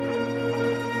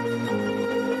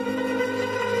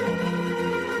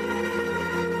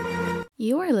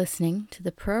You're listening to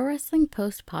the Pro Wrestling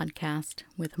Post podcast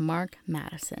with Mark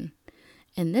Madison.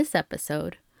 In this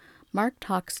episode, Mark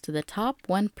talks to the top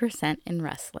 1% in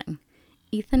wrestling,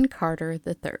 Ethan Carter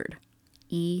III,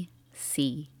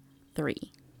 EC3.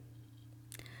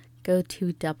 Go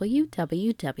to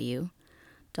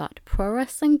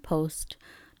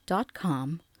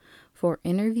www.prowrestlingpost.com for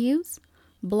interviews,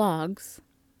 blogs,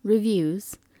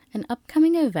 reviews, and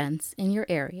upcoming events in your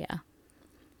area.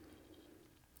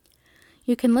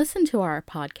 You can listen to our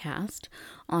podcast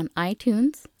on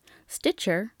iTunes,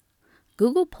 Stitcher,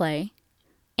 Google Play,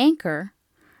 Anchor,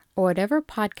 or whatever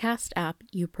podcast app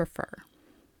you prefer.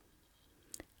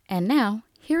 And now,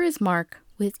 here is Mark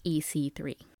with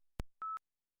EC3.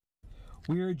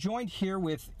 We are joined here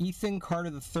with Ethan Carter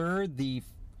III, the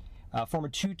former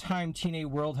two-time TNA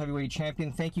World Heavyweight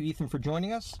Champion. Thank you, Ethan, for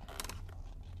joining us.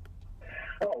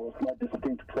 Oh, it's my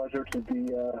distinct pleasure to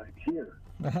be here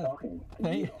talking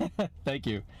to you. Thank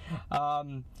you.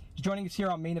 Joining us here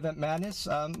on Main Event Madness.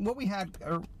 What we had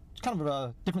are kind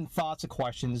of different thoughts and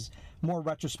questions, more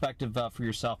retrospective for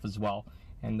yourself as well,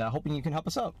 and hoping you can help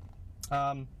us out.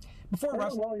 Well,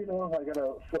 you know, I got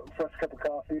a fresh cup of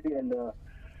coffee and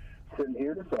sitting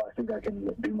here, so I think I can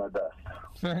do my best.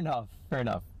 Fair enough.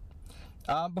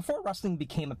 Before wrestling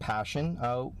became a passion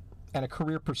and a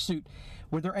career pursuit,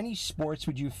 were there any sports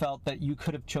would you felt that you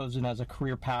could have chosen as a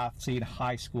career path, say in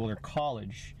high school or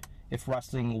college, if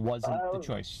wrestling wasn't the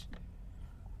choice?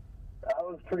 I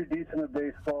was pretty decent at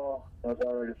baseball. I was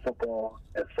alright at football.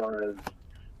 As far as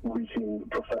reaching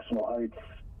professional heights,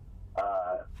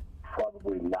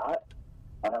 probably not.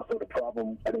 I also had a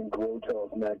problem. I didn't grow till I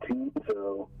was 19,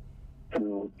 so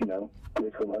through,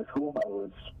 grade school and high school, I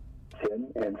was thin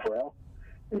and frail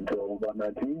until about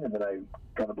 19, and then I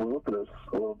kind of blew up, but it was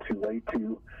a little too late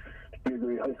to be a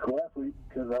great high school athlete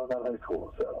because I was out of high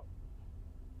school, so.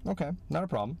 Okay, not a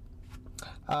problem.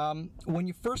 When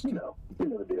you first... You know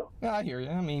the deal. Yeah, I hear you.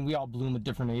 I mean, we all bloom at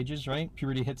different ages, right?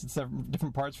 Puberty hits at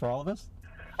different parts for all of us.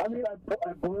 I mean, I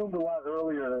bloomed a lot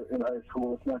earlier in high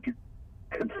school. It's not get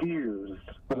confused,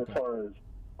 but okay. As far as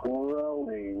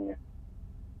growing,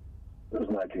 it was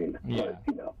 19. Yeah.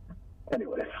 But,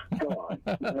 anyways, go on.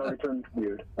 It already turned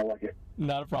weird. I like it.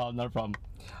 Not a problem.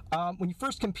 When you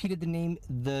first competed, the name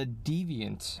The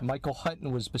Deviant, Michael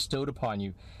Hutton, was bestowed upon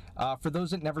you. For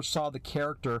those that never saw the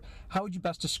character, how would you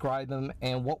best describe him,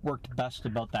 and what worked best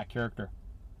about that character?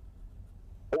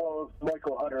 Well,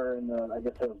 Michael Hutter, and I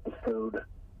guess that was bestowed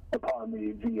upon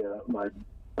me via my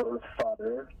birth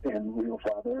father and real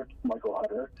father, Michael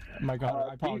Hutter. Michael Hutter,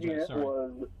 I apologize.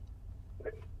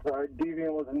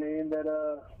 Deviant was a name that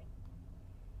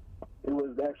it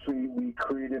was actually, we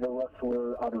created a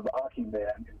wrestler out of Aki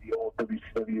Man in the old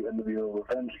WCW NWO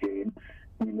Revenge game.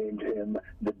 We named him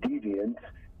The Deviant,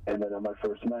 and then on my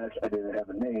first match, I didn't have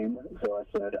a name, so I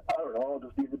said, I don't know, I'll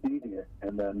just be The Deviant.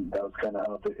 And then that was kind of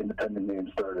how the independent name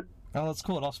started. Oh, that's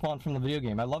cool. It all spawned from the video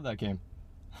game. I love that game.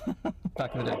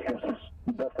 Back in the day.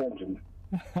 Best engine.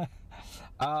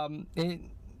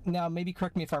 Now, maybe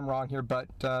correct me if I'm wrong here, but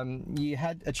you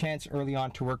had a chance early on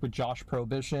to work with Josh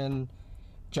Prohibition,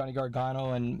 Johnny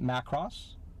Gargano, and Matt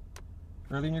Cross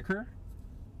early in your career?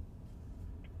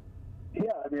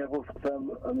 Yeah, I mean, I've worked with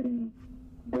them. I mean,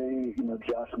 they,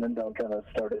 Josh and Mendel kind of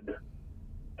started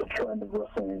the trend of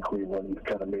wrestling in Cleveland,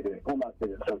 kind of made it, well, not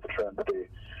made it start the trend, but they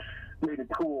made it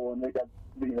cool, and they got,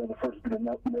 the first bit of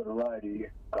notoriety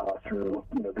through,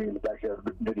 being in the backyard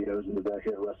videos in the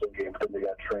backyard wrestling game, but then they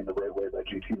got trained the right way by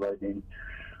GT Lightning.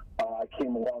 I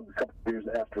came along a couple of years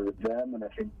after them, and I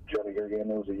think Johnny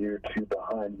Gargano was a year or two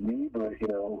behind me, but,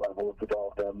 I've worked with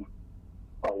all of them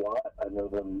a lot. I know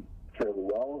them fairly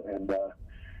well, and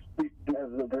we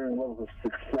have a varying levels of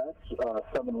success,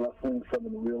 some in wrestling, some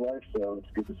in real life, so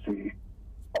it's good to see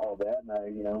all that, and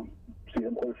I, see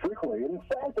them quite frequently. And in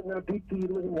fact, I'm going to beat the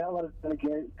living hell out of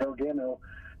Johnny Gargano.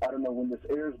 I don't know when this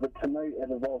airs, but tonight at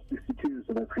Evolve 62,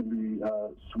 so that's going to be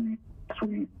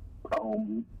sweet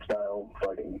home style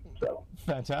fighting. So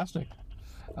fantastic.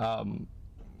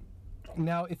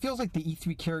 Now it feels like the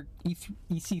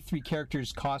EC3 character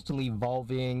is constantly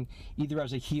evolving, either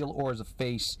as a heel or as a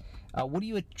face. What do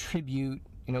you attribute,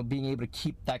 being able to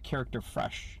keep that character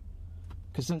fresh?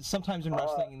 Because sometimes in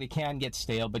wrestling they can get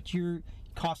stale, but you're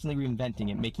constantly reinventing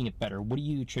it, making it better. What do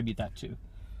you attribute that to?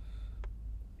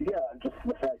 Yeah, just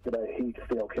the fact that I hate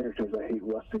stale characters. I hate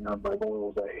resting on my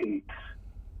laurels. I hate,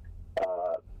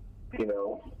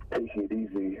 taking it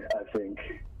easy. I think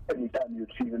anytime you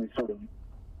achieve any sort of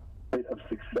bit of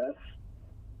success,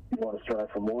 you want to strive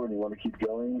for more and you want to keep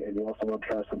going, and you also want to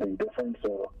try something different.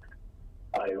 So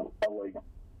I like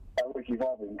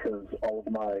evolving, because all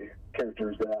of my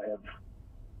characters that I have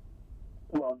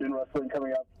loved in wrestling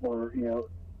coming up were,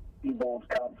 evolved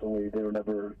constantly. They were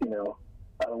never,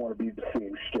 I don't want to be the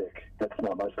same shtick. That's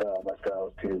not my style. My style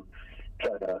is to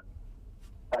try to,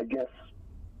 I guess,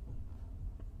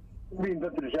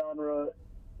 reinvent the genre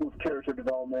with character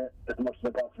development as much as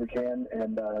I possibly can,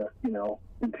 and,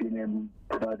 in TNA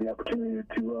provide the opportunity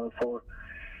to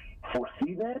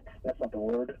foresee that. That's not the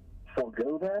word.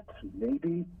 Forego that,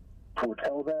 maybe.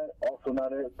 Foretell that, also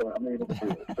not it, but I'm able to do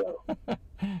it, so.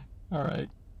 All right.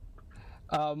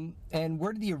 And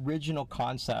where did the original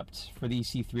concept for the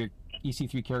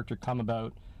EC3 character come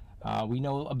about? We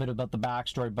know a bit about the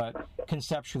backstory, but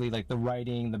conceptually, like the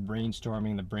writing, the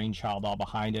brainstorming, the brainchild all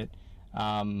behind it.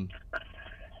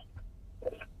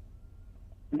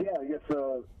 Yeah, I guess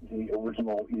the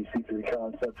original EC3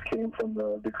 concept came from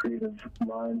the creative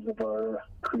minds of our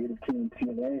creative team in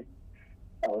TNA.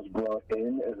 I was brought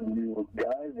in as a new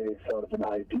guy. They thought of an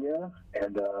idea,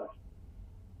 and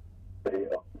they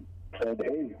said,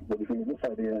 hey, what do you think of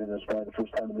this idea? And it was probably the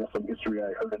first time in wrestling history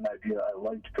I heard an idea I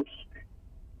liked pitched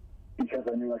to me, because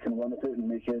I knew I can run with it and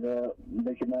make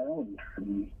it my own.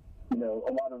 And, a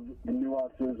lot of the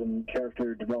nuances and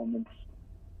character developments,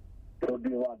 it would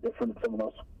be a lot different if someone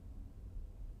else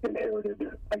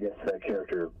inherited, I guess, that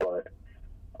character, but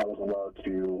I was allowed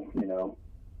to,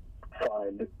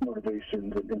 find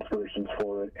motivations and inspirations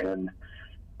for it and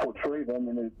portray them,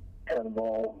 and it kind of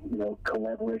all,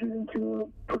 collaborated into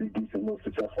a pretty decent, little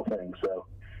successful thing. So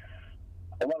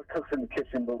a lot of cooks in the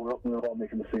kitchen, but we're all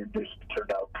making the same dish that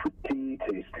turned out pretty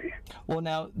tasty. Well,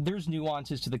 now, there's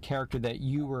nuances to the character that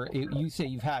you say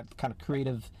you've had kind of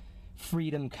creative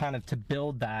freedom kind of to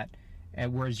build that,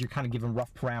 and whereas you're kind of given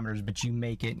rough parameters, but you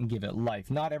make it and give it life.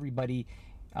 Not everybody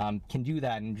can do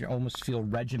that and almost feel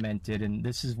regimented, and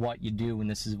this is what you do and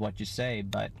this is what you say,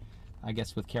 but I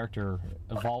guess with character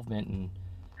evolvement and...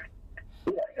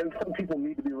 Yeah, and some people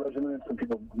need to be regimented, some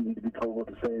people need to be told what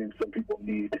to say, and some people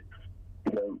need,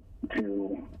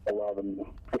 to allow them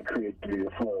the creativity to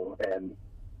flow, and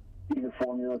either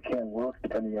formula can work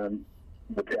depending on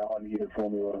the talent. Either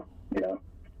formula,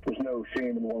 there's no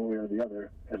shame in one way or the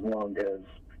other, as long as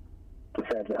the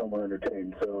fans at home are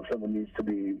entertained. So if someone needs to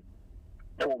be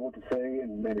told what to say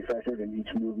and manufactured and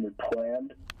each movement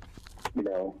planned,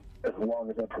 as long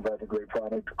as that provides a great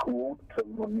product, cool.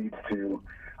 Someone needs to,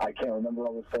 I can't remember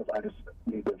all this stuff, I just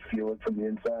need to feel it from the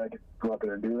inside, go out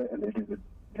there and do it, and they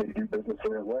do business the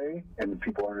right way, and the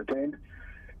people are entertained.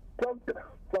 It's all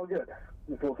good.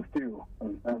 It's a little stew.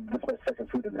 That's my second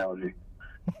food analogy.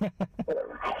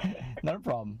 Whatever. Not a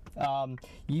problem.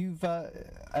 You've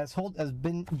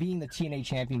being the TNA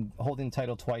champion, holding the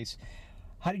title twice.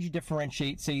 How did you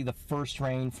differentiate, say, the first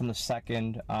reign from the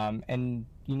second? And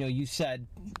you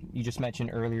just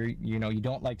mentioned earlier, you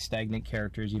don't like stagnant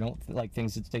characters. You don't like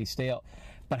things that stay stale.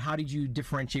 But how did you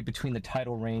differentiate between the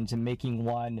title reigns and making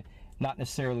one not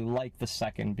necessarily like the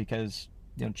second? Because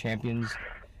champions,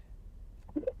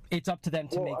 it's up to them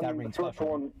to make that reign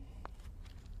special.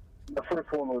 The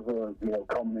first one was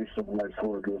a culmination of life's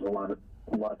work. There was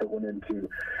a lot that went into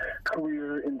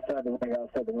career inside the ring,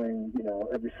 outside the ring.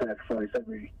 Every sacrifice,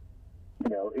 every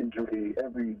injury,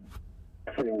 everything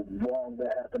wrong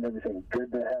that happened, everything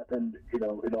good that happened. It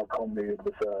all culminated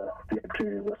with the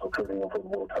opportunity to wrestle Kurt Angle for the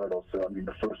world title. So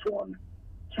the first one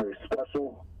is very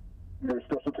special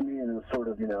to me, and it was sort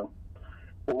of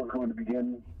what was going to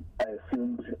begin, I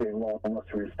assumed, a long,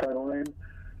 illustrious title reign.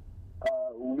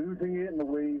 Losing it in the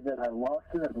way that I lost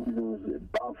it, I believe it was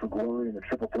Bound for Glory in the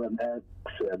triple threat match.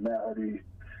 Matt Hardy,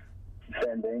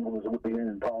 Fandango was weighing in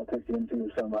and politics into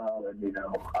somehow, and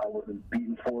I wasn't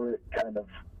beaten for it. Kind of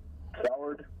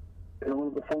soured it a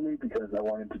little bit for me because I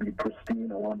wanted to be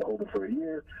pristine. I wanted to hold it for a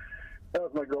year. That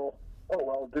was my goal. Oh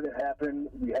well, it didn't happen.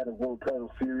 We had a world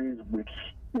title series, which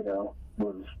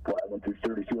was I went through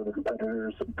 32 other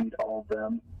competitors, beat all of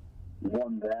them,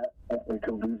 won that, only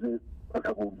to lose it a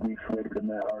couple of weeks later to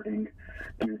Matt Hardy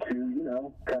due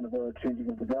to, kind of a changing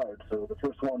of the guard. So the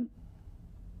first one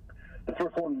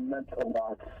meant a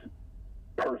lot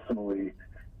personally.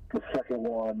 The second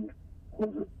one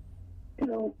was,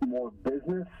 more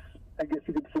business, I guess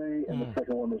you could say, and the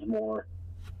second one was more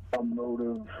a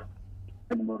motive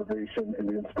and the motivation and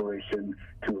the inspiration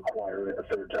to acquire it a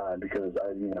third time, because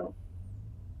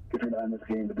if you're not in this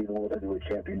game to be the World Heavyweight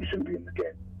Champion, you shouldn't be in the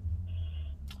game.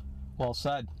 Well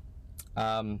said.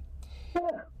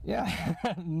 Yeah.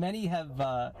 Many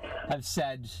have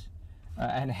said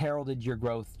and heralded your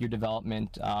growth, your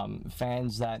development.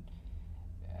 Fans that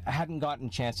hadn't gotten a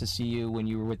chance to see you when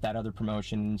you were with that other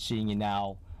promotion, seeing you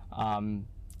now,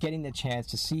 getting the chance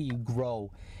to see you grow.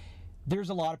 there's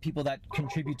a lot of people that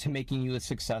contribute to making you a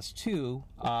success too.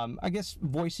 I guess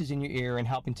voices in your ear and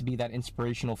helping to be that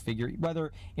inspirational figure,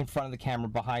 whether in front of the camera,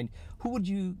 behind. Who would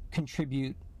you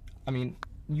contribute? I mean,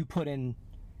 you put in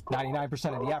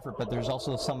 99% of the effort, but there's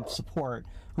also some support.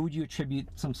 Who would you attribute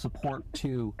some support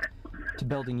to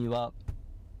building you up?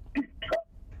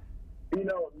 You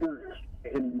know,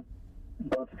 in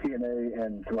both TNA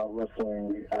and throughout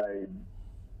wrestling,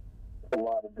 a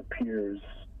lot of the peers,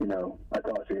 you know, I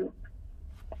talk to,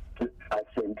 I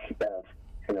think have,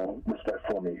 you know, respect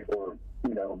for me, or,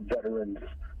 you know, veterans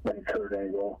like Kurt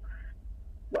Angle,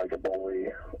 like a Bully,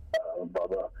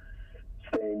 Bubba,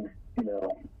 Sting, you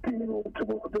know, being able to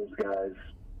work with those guys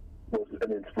was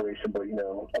an inspiration. But, you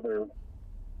know, other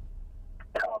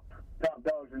top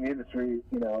dogs in the industry,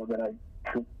 you know, that I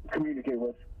communicate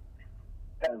with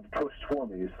have pushed for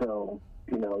me. So,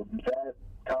 you know, that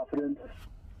confidence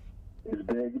is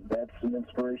big. That's an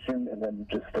inspiration. And then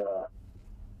just,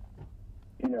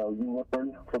 you know, you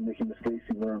learn from making mistakes.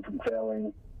 You learn from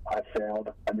failing. I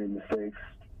failed. I made mistakes.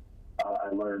 I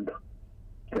learned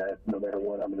that no matter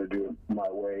what, I'm going to do it my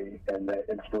way. And that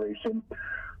inspiration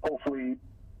hopefully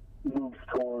moves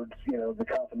towards, you know, the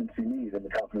confidence you need, and the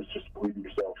confidence just to believe in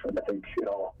yourself. And I think it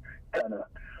all kind of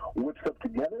whips up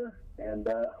together, and,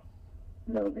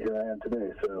 you know, here I am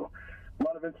today. So a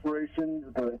lot of inspirations,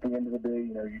 but at the end of the day,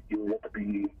 you know, you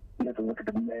have to look at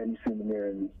the man you see in the mirror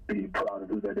and be proud of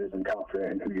who that is and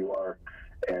confident in who you are,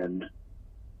 and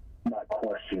not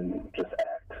question, just act.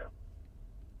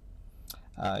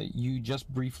 You just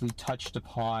briefly touched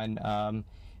upon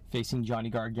facing Johnny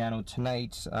Gargano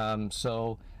tonight,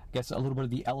 so I guess a little bit of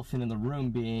the elephant in the room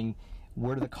being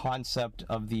where the concept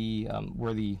of the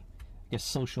where the, I guess,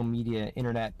 social media,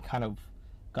 internet kind of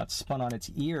got spun on its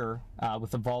ear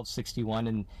with Evolve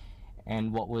 61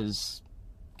 and what was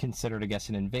considered, I guess,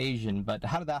 an invasion. But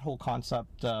how did that whole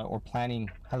concept or planning,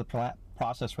 how did the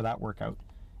process for that work out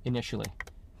initially?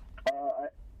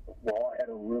 Well, I had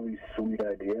a really sweet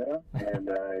idea, and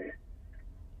I,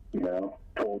 you know,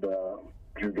 told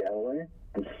Drew Galloway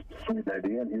this sweet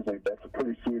idea, and he was like, "That's a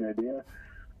pretty sweet idea."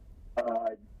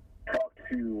 I talked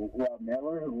to Rob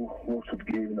Naylor, who works with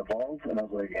Gabe and Evolve, and I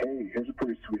was like, "Hey, here's a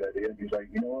pretty sweet idea." And he's like,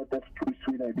 "You know what? That's a pretty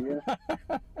sweet idea."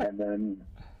 And then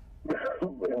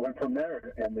it went from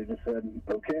there, and they just said,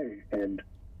 "Okay." And,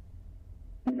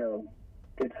 you know,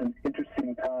 it's an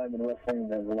interesting time in wrestling.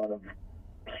 There's a lot of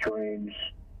strange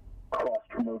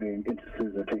cross-promoting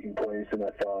instances are taking place, and I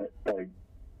thought, like,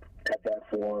 at that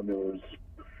forum, it was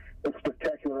a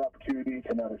spectacular opportunity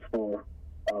to not explore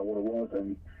what it was,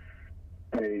 and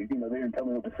they didn't tell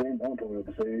me what to say, no one told me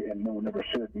what to say, and no one ever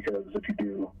should, because if you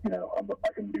do, you know,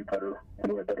 I can do better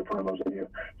and write better promos than you,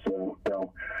 so,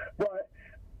 no. But,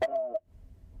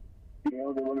 you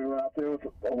know, they let me run out there with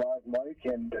a live mic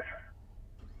and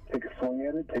take a swing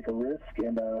at it, take a risk,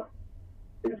 and,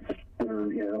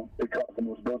 you know, it caused the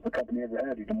most buzz the company ever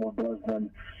had, even more buzz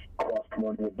than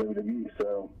cross-promoting with WWE,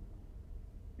 so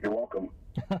you're welcome.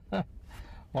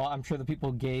 Well, I'm sure the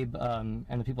people, Gabe, and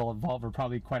the people involved are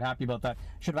probably quite happy about that.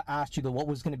 Should have asked you, though, what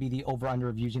was going to be the over-under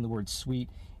of using the word sweet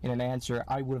in an answer.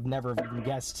 I would have never even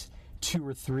guessed 2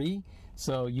 or 3,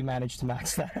 so you managed to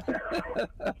max that.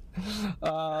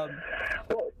 Well,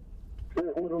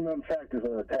 a little-known fact is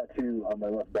a tattoo on my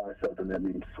left bicep, and that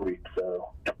means sweet,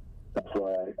 so that's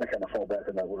why I kind of fall back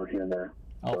on that word here and there.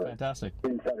 Oh, but fantastic.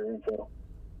 Insider info.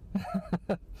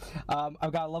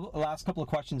 I've got a last couple of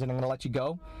questions, and I'm going to let you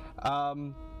go.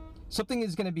 Something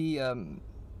is going to be,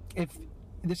 if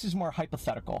this is more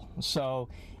hypothetical. So,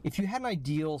 if you had an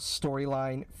ideal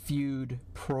storyline, feud,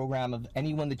 program of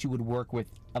anyone that you would work with,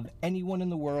 of anyone in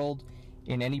the world,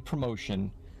 in any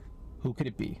promotion, who could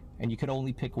it be? And you could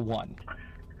only pick one.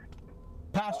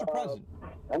 Past or present.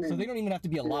 I mean, so they don't even have to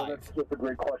be alive. You know, that's a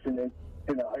great question.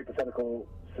 In a hypothetical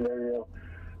scenario,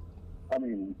 I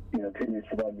mean, you know, TNA's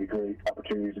provided me great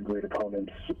opportunities and great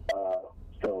opponents,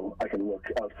 so I can look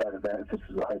outside of that if this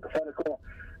is a hypothetical.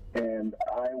 And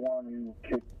I want to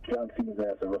kick John Cena's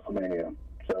ass at WrestleMania,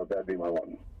 so that'd be my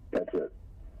one. That's it.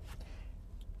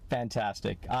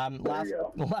 Fantastic. There you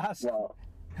go. Wow.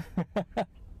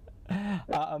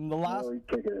 The last. Really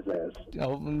kicking his ass.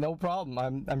 Oh, no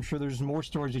problem. I'm sure there's more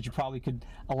stories that you probably could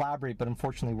elaborate, but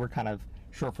unfortunately we're kind of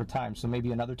short for time, so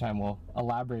maybe another time we'll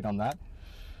elaborate on that.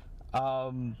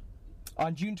 On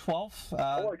June 12th...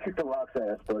 I want to kick the Rock's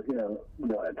ass, but, you know,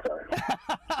 go ahead,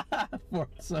 sorry.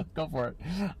 So go for it.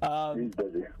 He's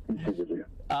busy. He's too busy.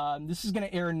 This is going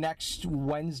to air next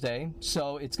Wednesday,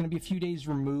 so it's going to be a few days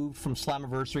removed from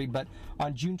Slammiversary, but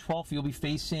on June 12th, you'll be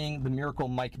facing the Miracle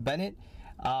Mike Bennett.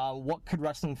 What could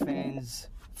wrestling fans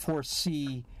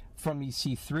foresee from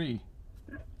EC3?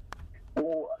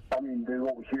 Well, I mean, they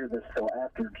won't hear this till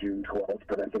after June 12th,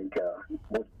 but I think,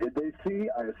 what did they see?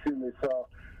 I assume they saw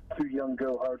two young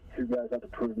go-hards, two guys out to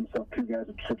prove themselves, two guys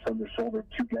with chips on their shoulder,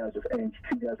 two guys with angst,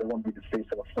 two guys that want to be the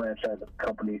face of a franchise, of a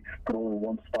company, but only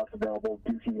one spot's available,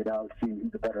 duking it out, seeing who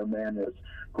the better man is,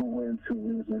 who wins, who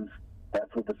loses.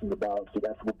 That's what this is about. So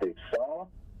that's what they saw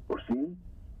or seen.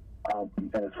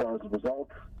 And as far as the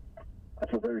results, I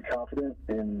feel very confident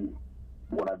in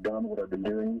what I've done, what I've been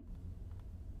doing,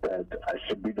 that I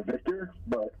should be the victor.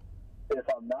 But if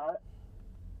I'm not,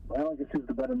 well, I guess who's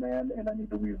the better man, and I need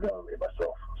to reevaluate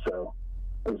myself. So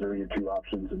those are your two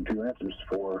options and two answers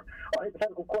for a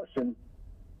hypothetical question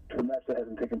to a match that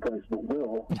hasn't taken place but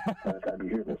will by the time you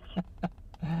hear this.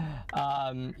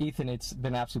 Ethan, it's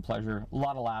been an absolute pleasure. A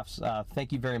lot of laughs.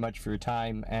 Thank you very much for your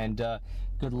time, and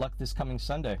good luck this coming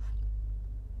Sunday.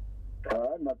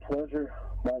 All right, my pleasure.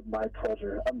 My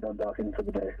pleasure. I'm done talking for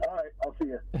the day. All right, I'll see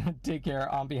you. Take care.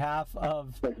 On behalf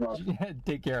of... Thanks, Mark.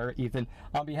 Take care, Ethan.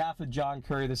 On behalf of John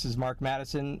Curry, this is Mark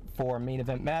Madison for Main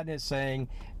Event Madness saying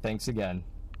thanks again.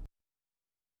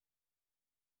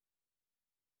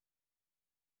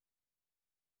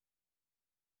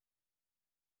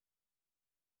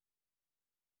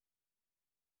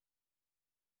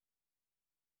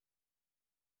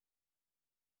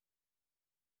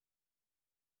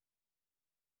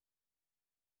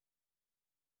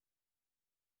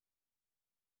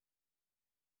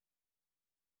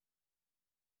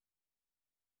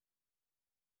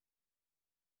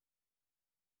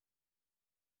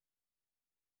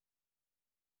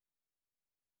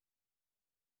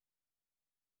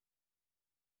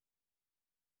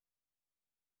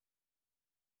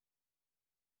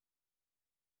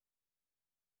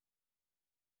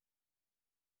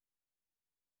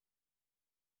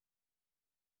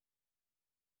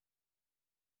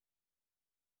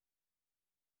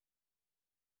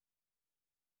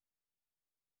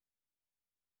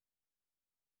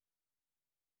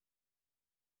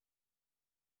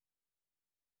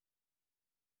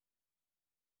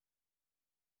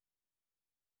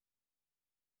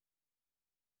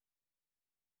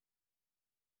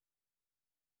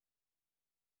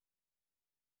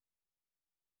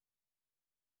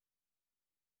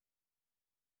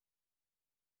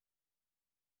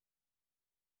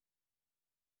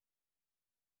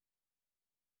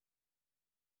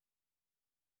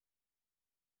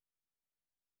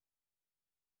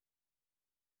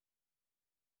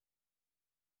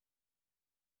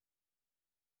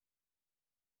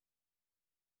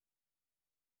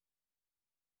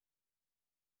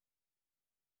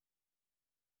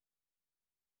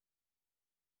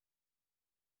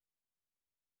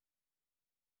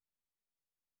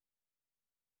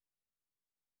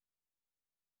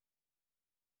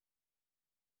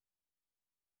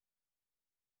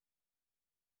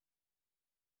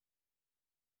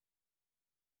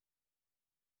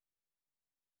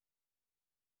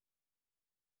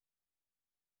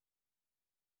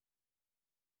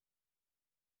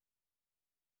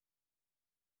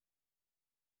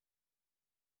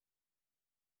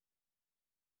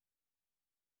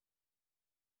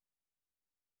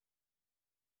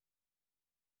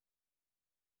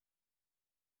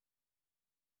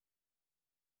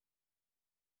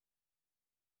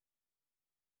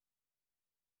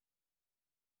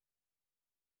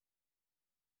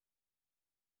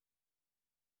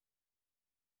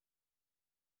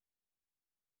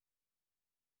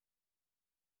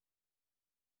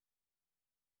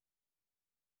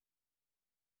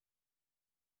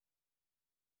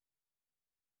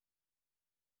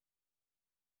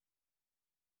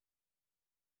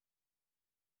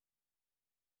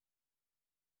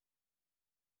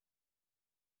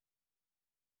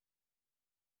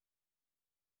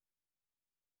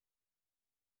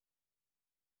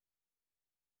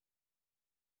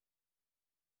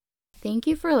 Thank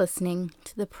you for listening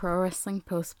to the Pro Wrestling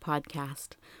Post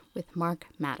podcast with Mark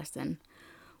Madison.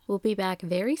 We'll be back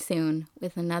very soon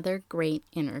with another great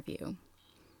interview.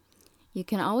 You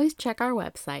can always check our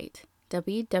website,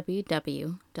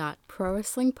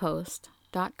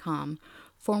 www.prowrestlingpost.com,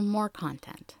 for more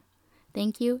content.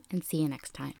 Thank you, and see you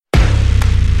next time.